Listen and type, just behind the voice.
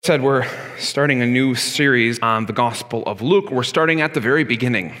Said we're starting a new series on the Gospel of Luke. We're starting at the very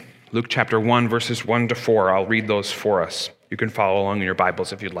beginning, Luke chapter 1, verses 1 to 4. I'll read those for us. You can follow along in your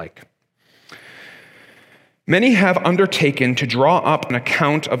Bibles if you'd like. Many have undertaken to draw up an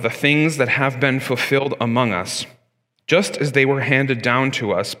account of the things that have been fulfilled among us, just as they were handed down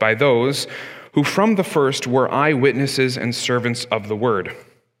to us by those who from the first were eyewitnesses and servants of the word.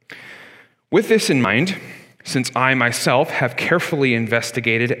 With this in mind, since I myself have carefully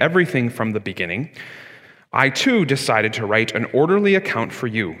investigated everything from the beginning, I too decided to write an orderly account for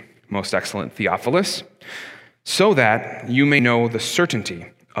you, most excellent Theophilus, so that you may know the certainty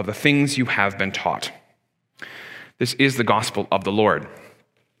of the things you have been taught. This is the gospel of the Lord.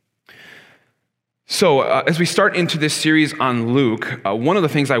 So, as we start into this series on Luke, one of the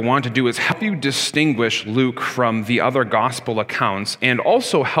things I want to do is help you distinguish Luke from the other gospel accounts and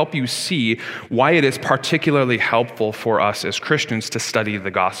also help you see why it is particularly helpful for us as Christians to study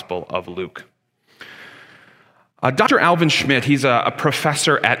the gospel of Luke. Dr. Alvin Schmidt, he's a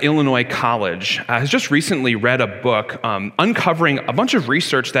professor at Illinois College, has just recently read a book uncovering a bunch of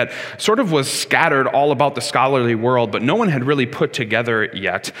research that sort of was scattered all about the scholarly world, but no one had really put together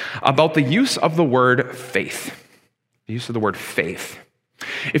yet, about the use of the word faith. The use of the word faith.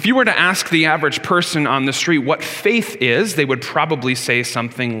 If you were to ask the average person on the street what faith is, they would probably say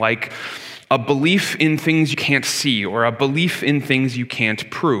something like a belief in things you can't see or a belief in things you can't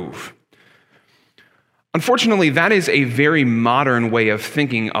prove. Unfortunately, that is a very modern way of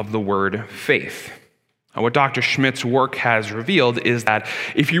thinking of the word faith. What Dr. Schmidt's work has revealed is that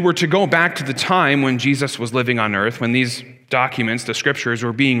if you were to go back to the time when Jesus was living on earth, when these documents, the scriptures,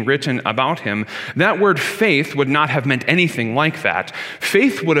 were being written about him, that word faith would not have meant anything like that.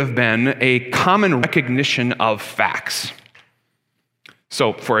 Faith would have been a common recognition of facts.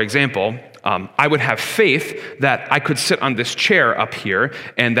 So, for example, I would have faith that I could sit on this chair up here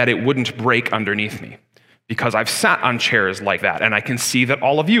and that it wouldn't break underneath me, because I've sat on chairs like that, and I can see that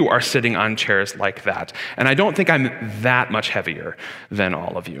all of you are sitting on chairs like that. And I don't think I'm that much heavier than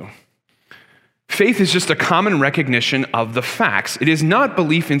all of you. Faith is just a common recognition of the facts. It is not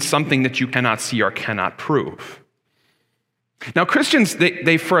belief in something that you cannot see or cannot prove. Now, Christians,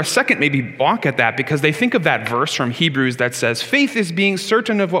 they for a second maybe balk at that because they think of that verse from Hebrews that says, faith is being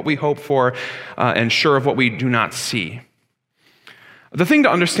certain of what we hope for and sure of what we do not see. The thing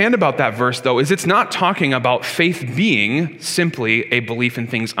to understand about that verse, though, is it's not talking about faith being simply a belief in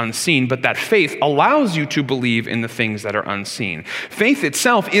things unseen, but that faith allows you to believe in the things that are unseen. Faith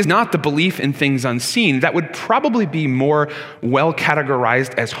itself is not the belief in things unseen. That would probably be more well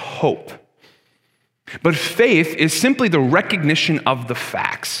categorized as hope. But faith is simply the recognition of the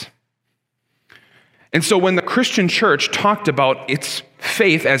facts. And so when the Christian church talked about its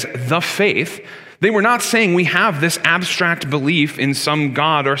faith as the faith, they were not saying we have this abstract belief in some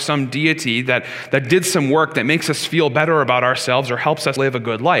God or some deity that did some work that makes us feel better about ourselves or helps us live a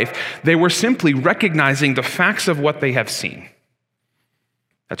good life. They were simply recognizing the facts of what they have seen.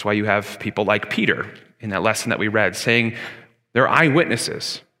 That's why you have people like Peter in that lesson that we read saying they're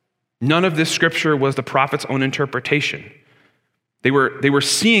eyewitnesses. None of this scripture was the prophet's own interpretation. They were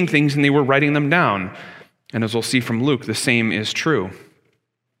seeing things and they were writing them down. And as we'll see from Luke, the same is true.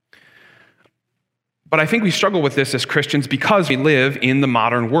 But I think we struggle with this as Christians because we live in the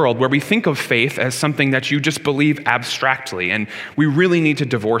modern world where we think of faith as something that you just believe abstractly, and we really need to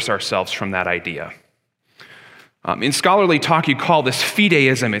divorce ourselves from that idea. In scholarly talk, you call this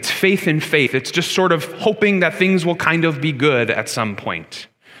fideism. It's faith in faith. It's just sort of hoping that things will kind of be good at some point.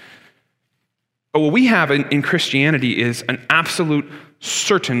 But what we have in Christianity is an absolute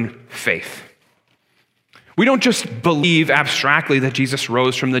certain faith. We don't just believe abstractly that Jesus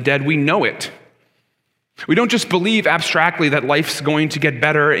rose from the dead. We know it. We don't just believe abstractly that life's going to get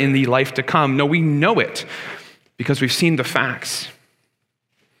better in the life to come. No, we know it because we've seen the facts.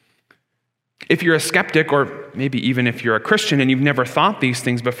 If you're a skeptic, or maybe even if you're a Christian and you've never thought these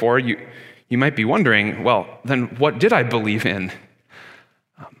things before, you might be wondering, well, then what did I believe in?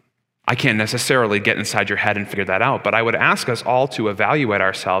 I can't necessarily get inside your head and figure that out, but I would ask us all to evaluate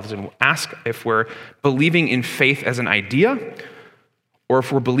ourselves and ask if we're believing in faith as an idea, or if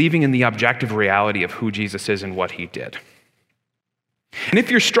we're believing in the objective reality of who Jesus is and what he did. And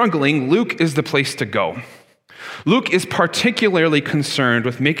if you're struggling, Luke is the place to go. Luke is particularly concerned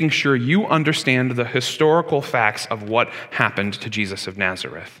with making sure you understand the historical facts of what happened to Jesus of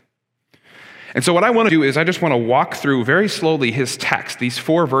Nazareth. And so what I want to do is I just want to walk through very slowly his text, these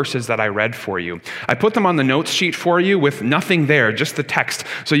 4 verses that I read for you. I put them on the notes sheet for you with nothing there, just the text.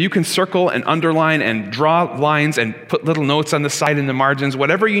 So you can circle and underline and draw lines and put little notes on the side in the margins,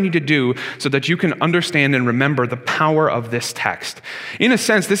 whatever you need to do so that you can understand and remember the power of this text. In a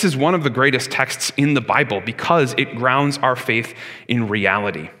sense, this is one of the greatest texts in the Bible because it grounds our faith in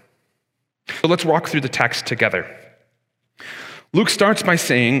reality. So let's walk through the text together. Luke starts by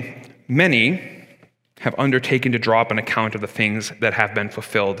saying, "Many have undertaken to draw up an account of the things that have been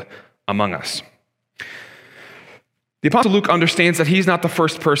fulfilled among us." The Apostle Luke understands that he's not the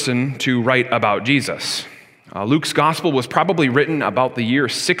first person to write about Jesus. Luke's gospel was probably written about the year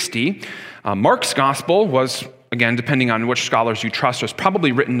 60. Mark's gospel was, again, depending on which scholars you trust, was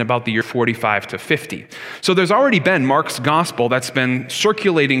probably written about the year 45 to 50. So there's already been Mark's gospel that's been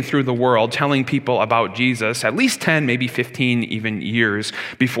circulating through the world, telling people about Jesus at least 10, maybe 15 even years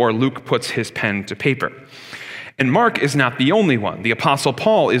before Luke puts his pen to paper. And Mark is not the only one. The Apostle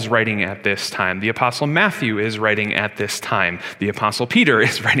Paul is writing at this time. The Apostle Matthew is writing at this time. The Apostle Peter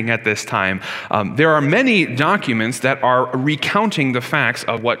is writing at this time. There are many documents that are recounting the facts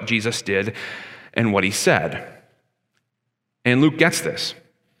of what Jesus did and what he said. And Luke gets this.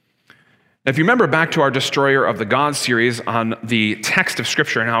 If you remember back to our Destroyer of the Gods series on the text of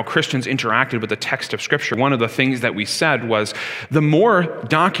Scripture and how Christians interacted with the text of Scripture, one of the things that we said was the more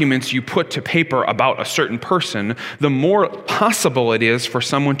documents you put to paper about a certain person, the more possible it is for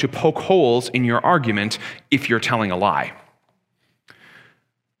someone to poke holes in your argument if you're telling a lie.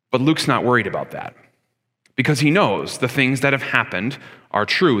 But Luke's not worried about that because he knows the things that have happened are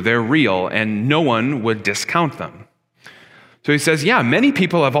true, they're real, and no one would discount them. So he says, yeah, many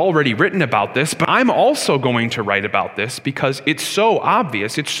people have already written about this, but I'm also going to write about this because it's so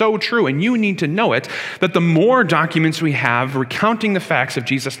obvious, it's so true, and you need to know it, that the more documents we have recounting the facts of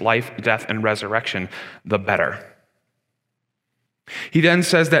Jesus' life, death, and resurrection, the better. He then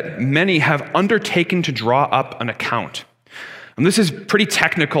says that many have undertaken to draw up an account. And this is pretty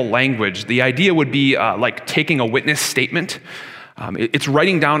technical language. The idea would be like taking a witness statement. It's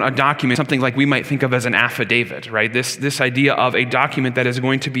writing down a document, something like we might think of as an affidavit, right? This idea of a document that is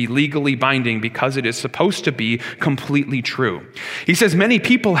going to be legally binding because it is supposed to be completely true. He says many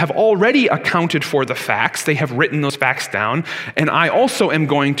people have already accounted for the facts. They have written those facts down, and I also am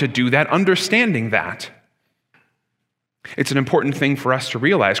going to do that, understanding that. It's an important thing for us to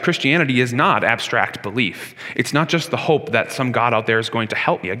realize. Christianity is not abstract belief. It's not just the hope that some God out there is going to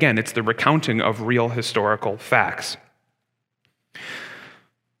help me. Again, it's the recounting of real historical facts.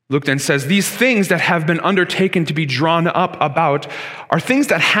 Luke then says, these things that have been undertaken to be drawn up about are things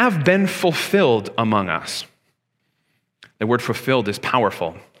that have been fulfilled among us. The word fulfilled is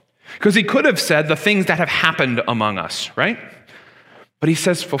powerful because he could have said the things that have happened among us, right? But he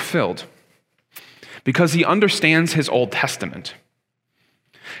says fulfilled because he understands his Old Testament.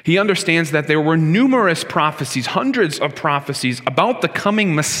 He understands that there were numerous prophecies, hundreds of prophecies about the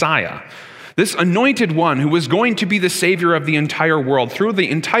coming Messiah, this anointed one who was going to be the Savior of the entire world through the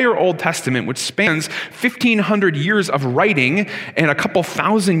entire Old Testament, which spans 1,500 years of writing and a couple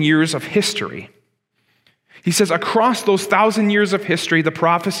thousand years of history. He says across those 1,000 years of history, the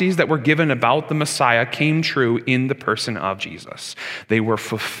prophecies that were given about the Messiah came true in the person of Jesus. They were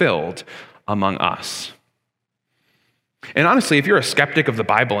fulfilled among us. And honestly, if you're a skeptic of the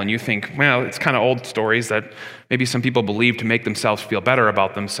Bible and you think, well, it's kind of old stories that maybe some people believe to make themselves feel better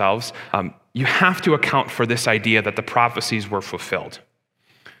about themselves, you have to account for this idea that the prophecies were fulfilled.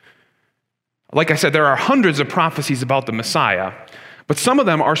 Like I said, there are hundreds of prophecies about the Messiah, but some of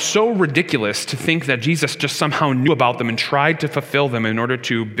them are so ridiculous to think that Jesus just somehow knew about them and tried to fulfill them in order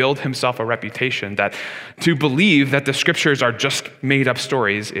to build himself a reputation, that to believe that the scriptures are just made up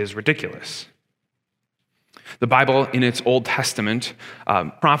stories is ridiculous. The Bible in its Old Testament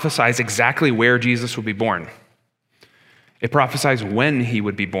prophesies exactly where Jesus would be born. It prophesies when he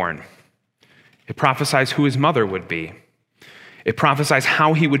would be born. It prophesies who his mother would be. It prophesies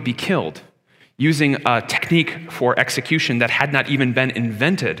how he would be killed, using a technique for execution that had not even been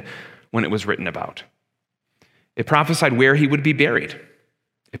invented when it was written about. It prophesied where he would be buried.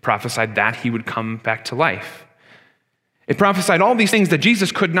 It prophesied that he would come back to life. It prophesied all these things that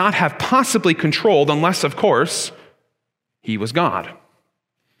Jesus could not have possibly controlled unless, of course, he was God.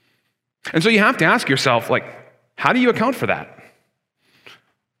 And so you have to ask yourself, how do you account for that?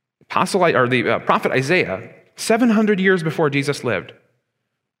 The prophet Isaiah, 700 years before Jesus lived,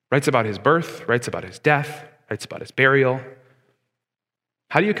 writes about his birth, writes about his death, writes about his burial.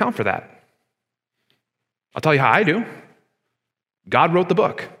 How do you account for that? I'll tell you how I do. God wrote the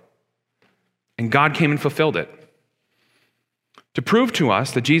book, and God came and fulfilled it. to prove to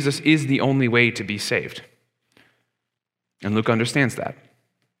us that Jesus is the only way to be saved. And Luke understands that.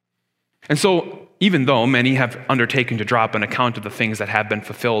 And so, even though many have undertaken to draw up an account of the things that have been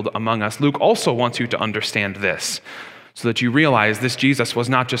fulfilled among us, Luke also wants you to understand this, so that you realize this Jesus was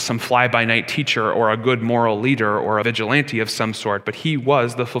not just some fly-by-night teacher or a good moral leader or a vigilante of some sort, but he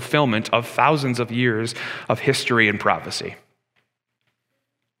was the fulfillment of thousands of years of history and prophecy.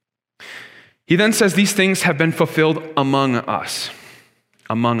 He then says these things have been fulfilled among us.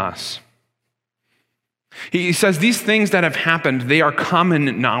 Among us. He says these things that have happened, they are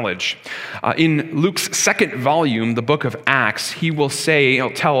common knowledge. In Luke's second volume, the book of Acts, he'll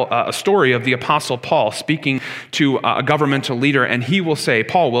tell a story of the Apostle Paul speaking to a governmental leader, and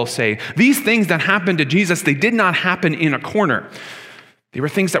Paul will say, these things that happened to Jesus, they did not happen in a corner. They were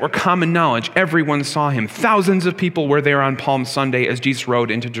things that were common knowledge. Everyone saw him. Thousands of people were there on Palm Sunday as Jesus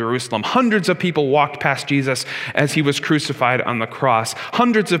rode into Jerusalem. Hundreds of people walked past Jesus as he was crucified on the cross.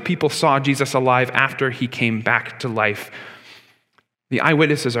 Hundreds of people saw Jesus alive after he came back to life. The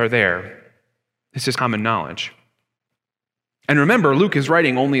eyewitnesses are there. This is common knowledge. And remember, Luke is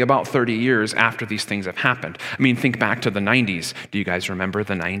writing only about 30 years after these things have happened. I mean, think back to the 90s. Do you guys remember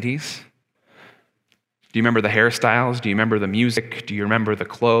the 90s? Do you remember the hairstyles? Do you remember the music? Do you remember the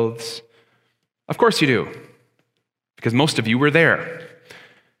clothes? Of course you do, because most of you were there.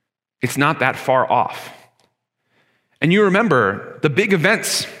 It's not that far off. And you remember the big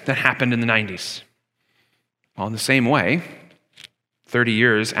events that happened in the 90s. Well, in the same way, 30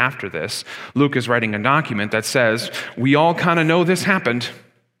 years after this, Luke is writing a document that says, we all kind of know this happened.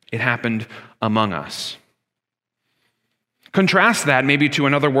 It happened among us. Contrast that maybe to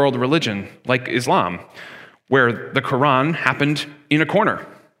another world religion like Islam, where the Quran happened in a corner.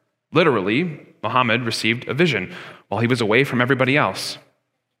 Literally, Muhammad received a vision while he was away from everybody else.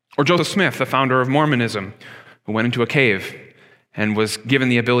 Or Joseph Smith, the founder of Mormonism, who went into a cave and was given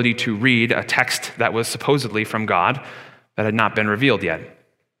the ability to read a text that was supposedly from God that had not been revealed yet.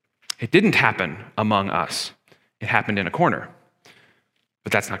 It didn't happen among us. It happened in a corner.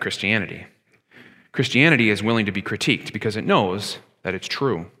 But that's not Christianity. Christianity is willing to be critiqued because it knows that it's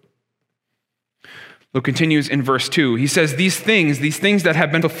true. Luke continues in verse 2. He says, these things that have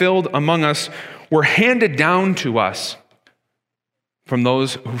been fulfilled among us were handed down to us from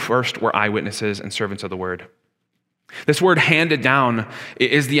those who first were eyewitnesses and servants of the word. This word handed down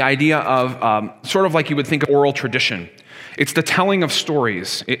is the idea of sort of like you would think of oral tradition. It's the telling of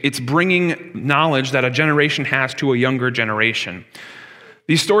stories. It's bringing knowledge that a generation has to a younger generation.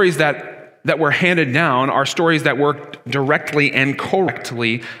 These stories that were handed down are stories that were directly and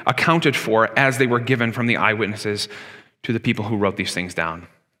correctly accounted for as they were given from the eyewitnesses to the people who wrote these things down.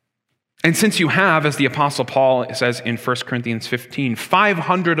 And since you have, as the Apostle Paul says in 1 Corinthians 15,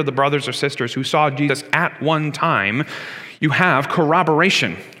 500 of the brothers or sisters who saw Jesus at one time, you have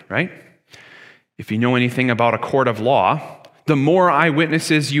corroboration, right? If you know anything about a court of law, the more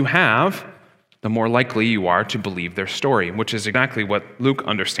eyewitnesses you have, the more likely you are to believe their story, which is exactly what Luke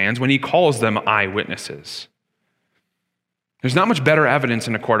understands when he calls them eyewitnesses. There's not much better evidence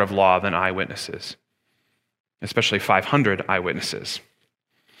in a court of law than eyewitnesses, especially 500 eyewitnesses.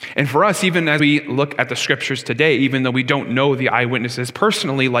 And for us, even as we look at the scriptures today, even though we don't know the eyewitnesses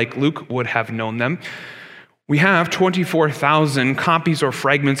personally like Luke would have known them, we have 24,000 copies or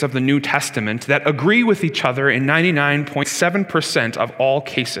fragments of the New Testament that agree with each other in 99.7% of all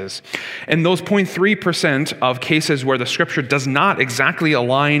cases. And those 0.3% of cases where the scripture does not exactly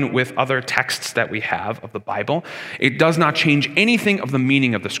align with other texts that we have of the Bible, it does not change anything of the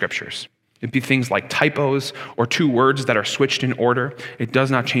meaning of the scriptures. It'd be things like typos or two words that are switched in order. It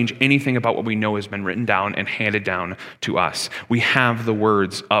does not change anything about what we know has been written down and handed down to us. We have the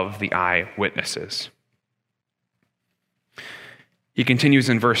words of the eyewitnesses. He continues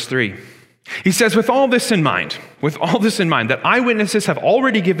in verse 3. He says, with all this in mind, that eyewitnesses have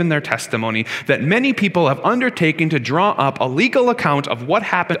already given their testimony, that many people have undertaken to draw up a legal account of what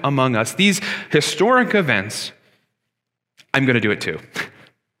happened among us, these historic events, I'm going to do it too.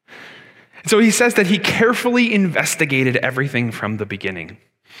 So he says that he carefully investigated everything from the beginning.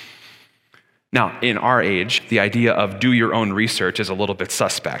 Now, in our age, the idea of do your own research is a little bit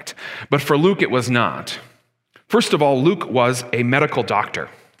suspect, but for Luke, it was not. First of all, Luke was a medical doctor.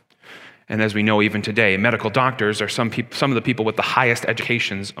 And as we know even today, medical doctors are some of the people with the highest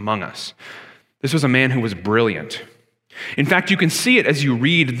educations among us. This was a man who was brilliant. In fact, you can see it as you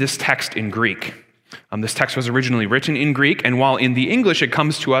read this text in Greek. This text was originally written in Greek, and while in the English it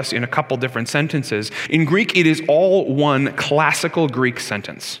comes to us in a couple different sentences, in Greek it is all one classical Greek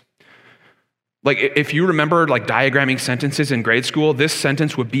sentence. Like if you remember like diagramming sentences in grade school, this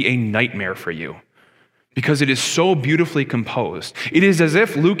sentence would be a nightmare for you. because it is so beautifully composed. It is as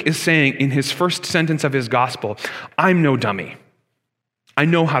if Luke is saying in his first sentence of his gospel, I'm no dummy. I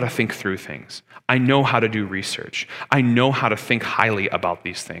know how to think through things. I know how to do research. I know how to think highly about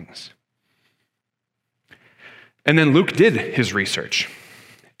these things. And then Luke did his research.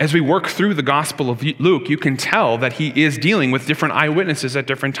 As we work through the Gospel of Luke, you can tell that he is dealing with different eyewitnesses at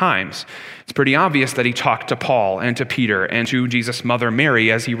different times. It's pretty obvious that he talked to Paul and to Peter and to Jesus' mother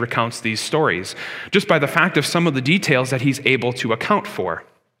Mary as he recounts these stories, just by the fact of some of the details that he's able to account for.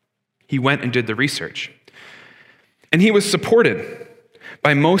 He went and did the research. And he was supported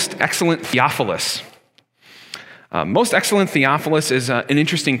by most excellent Theophilus. Most excellent Theophilus is an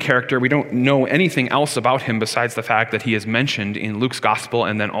interesting character. We don't know anything else about him besides the fact that he is mentioned in Luke's gospel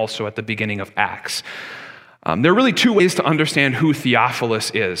and then also at the beginning of Acts. There are really two ways to understand who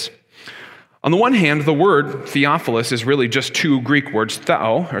Theophilus is. On the one hand, the word Theophilus is really just two Greek words,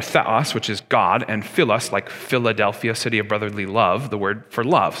 theo, or theos, which is God, and philos, like Philadelphia, city of brotherly love, the word for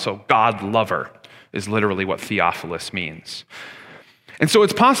love. So God lover is literally what Theophilus means. And so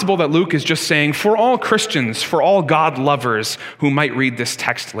it's possible that Luke is just saying, for all Christians, for all God lovers who might read this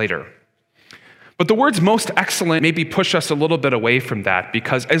text later. But the words most excellent maybe push us a little bit away from that,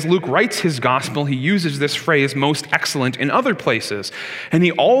 because as Luke writes his gospel, he uses this phrase most excellent in other places. And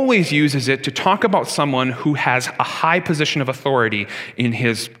he always uses it to talk about someone who has a high position of authority in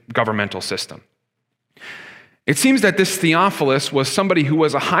his governmental system. It seems that this Theophilus was somebody who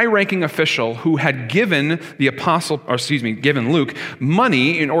was a high-ranking official who had given given Luke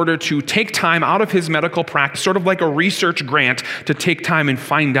money in order to take time out of his medical practice, sort of like a research grant to take time and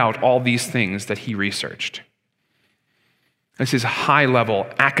find out all these things that he researched. This is high-level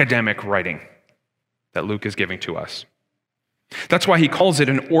academic writing that Luke is giving to us. That's why he calls it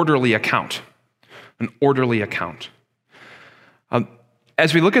an orderly account. An orderly account.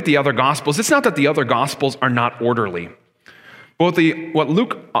 As we look at the other Gospels, it's not that the other Gospels are not orderly. But what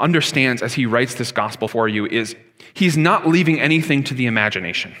Luke understands as he writes this Gospel for you is he's not leaving anything to the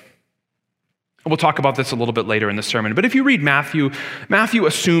imagination. We'll talk about this a little bit later in the sermon. But if you read Matthew, Matthew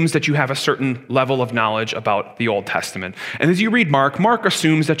assumes that you have a certain level of knowledge about the Old Testament. And as you read Mark, Mark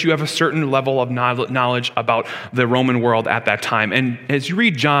assumes that you have a certain level of knowledge about the Roman world at that time. And as you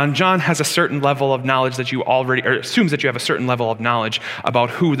read John, John has a certain level of knowledge that you already, or assumes that you have a certain level of knowledge about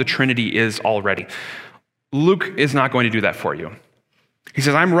who the Trinity is already. Luke is not going to do that for you. He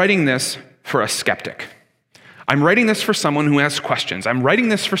says, I'm writing this for a skeptic. I'm writing this for someone who has questions. I'm writing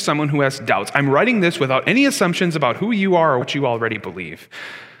this for someone who has doubts. I'm writing this without any assumptions about who you are or what you already believe.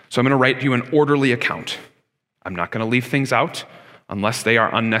 So I'm going to write you an orderly account. I'm not going to leave things out unless they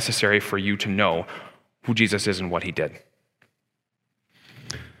are unnecessary for you to know who Jesus is and what he did.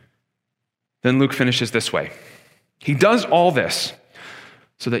 Then Luke finishes this way. He does all this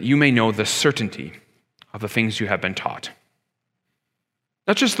so that you may know the certainty of the things you have been taught.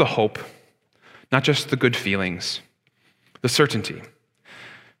 Not just the hope, not just the good feelings, the certainty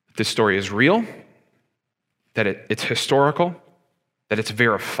that this story is real, that it's historical, that it's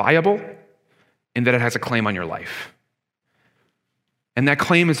verifiable, and that it has a claim on your life. And that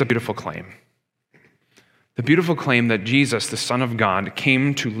claim is a beautiful claim. The beautiful claim that Jesus, the Son of God,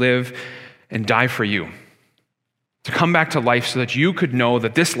 came to live and die for you, to come back to life so that you could know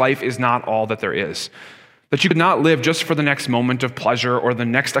that this life is not all that there is. That you could not live just for the next moment of pleasure or the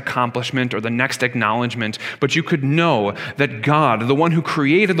next accomplishment or the next acknowledgement, but you could know that God, the one who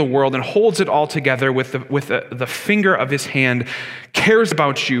created the world and holds it all together with the finger of his hand, cares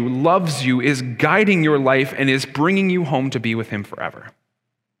about you, loves you, is guiding your life, and is bringing you home to be with him forever.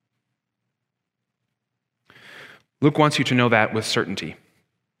 Luke wants you to know that with certainty,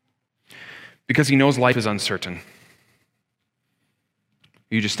 because he knows life is uncertain.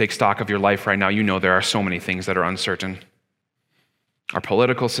 You just take stock of your life right now, you know there are so many things that are uncertain. Our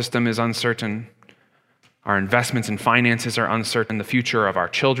political system is uncertain. Our investments and finances are uncertain. The future of our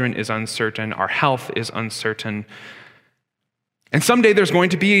children is uncertain. Our health is uncertain. And someday there's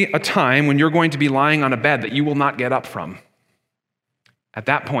going to be a time when you're going to be lying on a bed that you will not get up from. At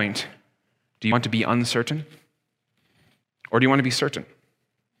that point, do you want to be uncertain? Or do you want to be certain?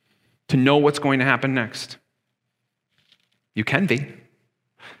 To know what's going to happen next? You can be.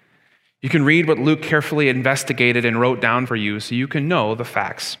 You can read what Luke carefully investigated and wrote down for you so you can know the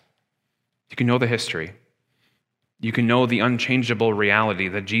facts. You can know the history. You can know the unchangeable reality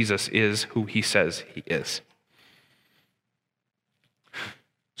that Jesus is who he says he is.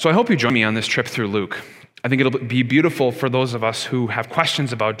 So I hope you join me on this trip through Luke. I think it'll be beautiful for those of us who have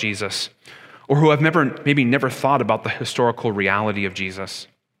questions about Jesus or who have maybe never thought about the historical reality of Jesus.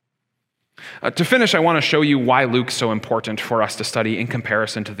 To finish, I want to show you why Luke's so important for us to study in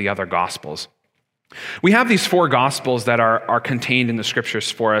comparison to the other Gospels. We have these four gospels that are contained in the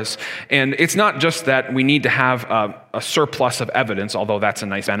scriptures for us, and it's not just that we need to have a surplus of evidence, although that's a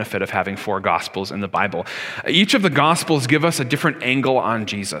nice benefit of having four gospels in the Bible. Each of the gospels give us a different angle on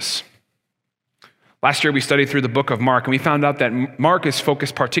Jesus. Last year we studied through the book of Mark, and we found out that Mark is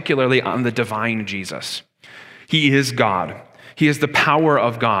focused particularly on the divine Jesus. He is God. He is the power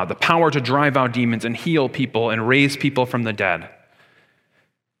of God, the power to drive out demons and heal people and raise people from the dead.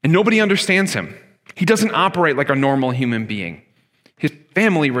 And nobody understands him. He doesn't operate like a normal human being. His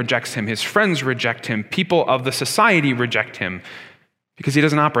family rejects him. His friends reject him. People of the society reject him because he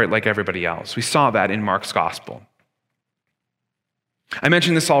doesn't operate like everybody else. We saw that in Mark's gospel. I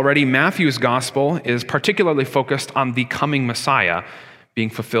mentioned this already. Matthew's gospel is particularly focused on the coming Messiah being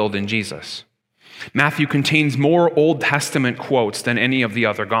fulfilled in Jesus. Matthew contains more Old Testament quotes than any of the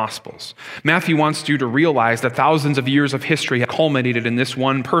other Gospels. Matthew wants you to realize that thousands of years of history have culminated in this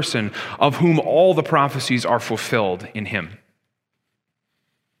one person of whom all the prophecies are fulfilled in him.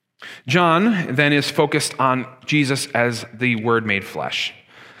 John then is focused on Jesus as the Word made flesh.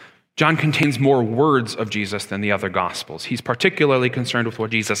 John contains more words of Jesus than the other Gospels. He's particularly concerned with what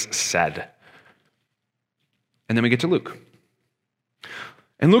Jesus said. And then we get to Luke.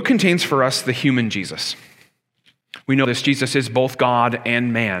 And Luke contains for us the human Jesus. We know this Jesus is both God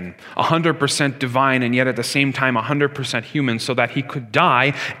and man, 100% divine and yet at the same time 100% human, so that he could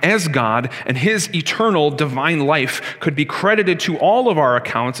die as God and his eternal divine life could be credited to all of our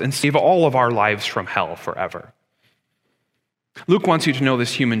accounts and save all of our lives from hell forever. Luke wants you to know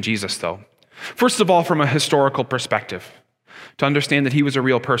this human Jesus, though. First of all, from a historical perspective, to understand that he was a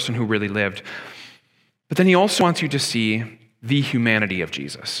real person who really lived. But then he also wants you to see the humanity of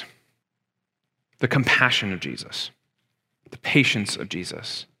Jesus, the compassion of Jesus, the patience of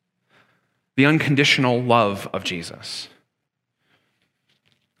Jesus, the unconditional love of Jesus.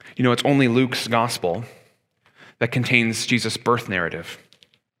 You know, it's only Luke's gospel that contains Jesus' birth narrative.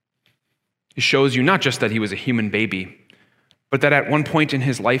 It shows you not just that he was a human baby, but that at one point in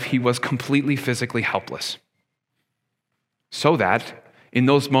his life he was completely physically helpless. So that in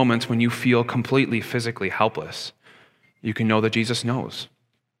those moments when you feel completely physically helpless, you can know that Jesus knows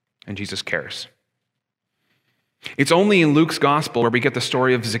and Jesus cares. It's only in Luke's gospel where we get the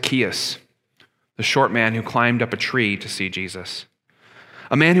story of Zacchaeus, the short man who climbed up a tree to see Jesus.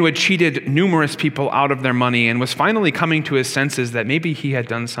 A man who had cheated numerous people out of their money and was finally coming to his senses that maybe he had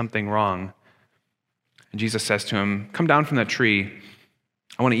done something wrong. And Jesus says to him, "Come down from that tree.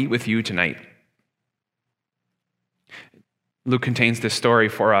 I want to eat with you tonight." Luke contains this story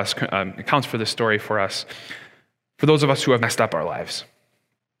for us, accounts for this story for us. For those of us who have messed up our lives,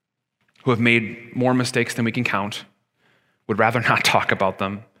 who have made more mistakes than we can count, would rather not talk about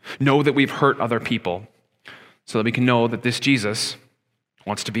them, know that we've hurt other people, so that we can know that this Jesus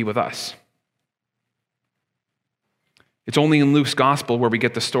wants to be with us. It's only in Luke's gospel where we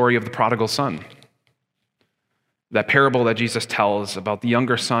get the story of the prodigal son. That parable that Jesus tells about the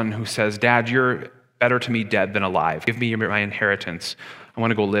younger son who says, "Dad, you're better to me dead than alive. Give me my inheritance. I want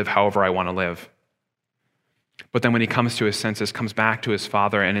to go live however I want to live." But then when he comes to his senses, comes back to his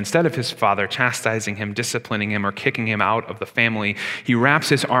father, and instead of his father chastising him, disciplining him, or kicking him out of the family, he wraps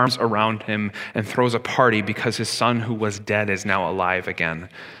his arms around him and throws a party because his son who was dead is now alive again,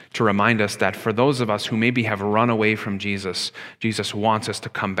 to remind us that for those of us who maybe have run away from Jesus, Jesus wants us to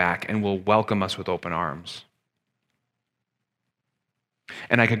come back and will welcome us with open arms.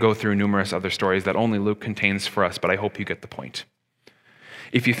 And I could go through numerous other stories that only Luke contains for us, but I hope you get the point.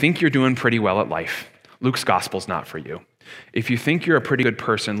 If you think you're doing pretty well at life, Luke's gospel is not for you. If you think you're a pretty good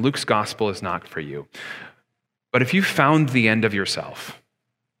person, Luke's gospel is not for you. But if you found the end of yourself,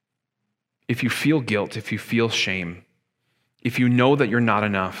 if you feel guilt, if you feel shame, if you know that you're not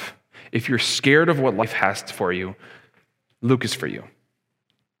enough, if you're scared of what life has for you, Luke is for you.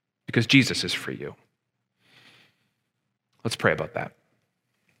 Because Jesus is for you. Let's pray about that.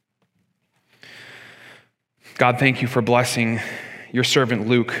 God, thank you for blessing your servant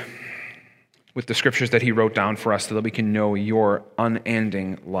Luke with the scriptures that he wrote down for us so that we can know your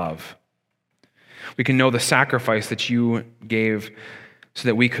unending love. We can know the sacrifice that you gave so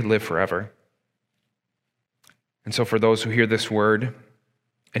that we could live forever. And so for those who hear this word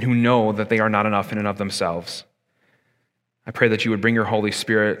and who know that they are not enough in and of themselves, I pray that you would bring your Holy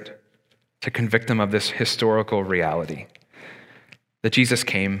Spirit to convict them of this historical reality. That Jesus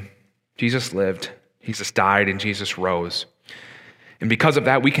came, Jesus lived, Jesus died, and Jesus rose. And because of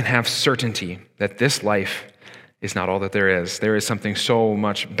that, we can have certainty that this life is not all that there is. There is something so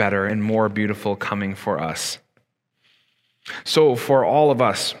much better and more beautiful coming for us. So for all of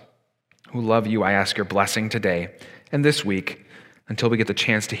us who love you, I ask your blessing today and this week until we get the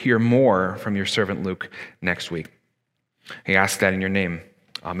chance to hear more from your servant Luke next week. I ask that in your name.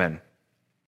 Amen.